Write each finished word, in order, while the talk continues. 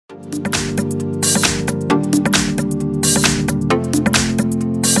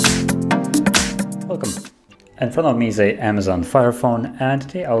Welcome. In front of me is a Amazon Fire Phone, and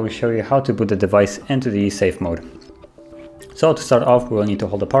today I will show you how to boot the device into the safe mode. So to start off, we will need to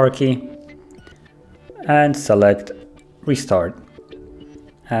hold the power key and select restart.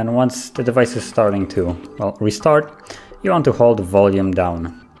 And once the device is starting to restart, you want to hold volume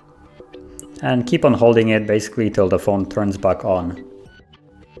down and keep on holding it basically till the phone turns back on.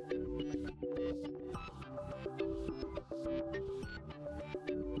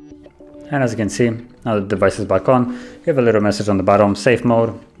 And as you can see, now the device is back on. You have a little message on the bottom, safe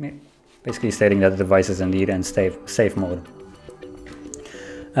mode, basically stating that the device is indeed in safe mode.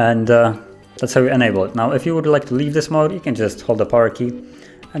 And that's how you enable it. Now, if you would like to leave this mode, you can just hold the power key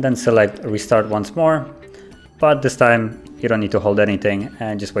and then select restart once more. But this time, you don't need to hold anything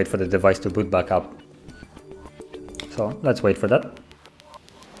and just wait for the device to boot back up. So let's wait for that.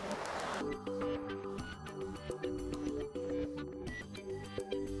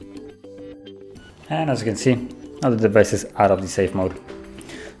 And as you can see, now the device is out of the safe mode.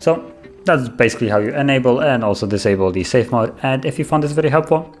 So that's basically how you enable and also disable the safe mode. And if you found this very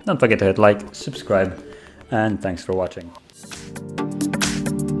helpful, don't forget to hit like, subscribe, and thanks for watching.